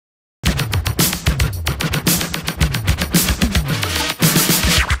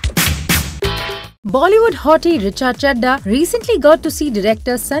Bollywood hottie Richa Chadda recently got to see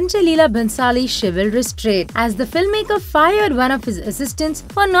director Sanjay Leela Bhansali's chivalrous trait as the filmmaker fired one of his assistants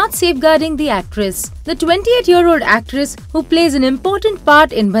for not safeguarding the actress. The 28-year-old actress, who plays an important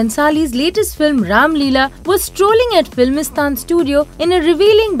part in Bhansali's latest film Ram Leela, was strolling at Filmistan studio in a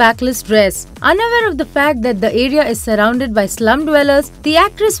revealing backless dress. Unaware of the fact that the area is surrounded by slum dwellers, the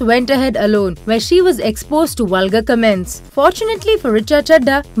actress went ahead alone, where she was exposed to vulgar comments. Fortunately for Richa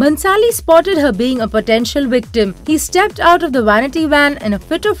Chadda, Bhansali spotted her being a potential victim. He stepped out of the vanity van in a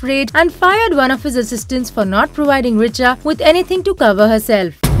fit of rage and fired one of his assistants for not providing Richa with anything to cover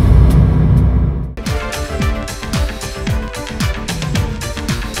herself.